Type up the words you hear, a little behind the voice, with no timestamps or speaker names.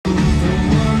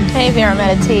Hey Vera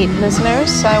Meditate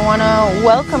listeners, I want to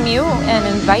welcome you and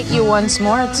invite you once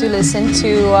more to listen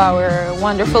to our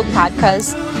wonderful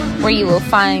podcast where you will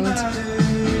find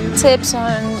tips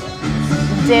on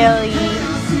daily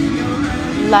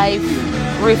life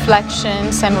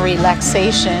reflections and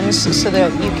relaxations so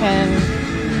that you can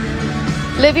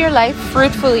live your life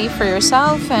fruitfully for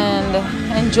yourself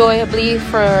and enjoyably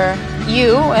for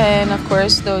you and of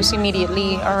course those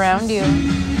immediately around you,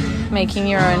 making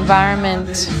your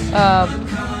environment a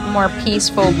more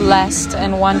peaceful, blessed,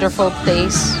 and wonderful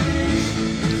place.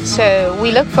 So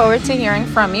we look forward to hearing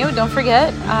from you. Don't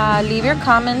forget, leave your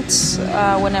comments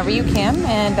whenever you can,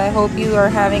 and I hope you are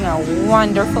having a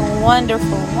wonderful,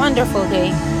 wonderful, wonderful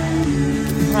day.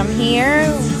 From here,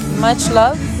 much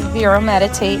love, Vera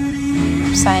Meditate,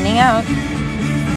 signing out.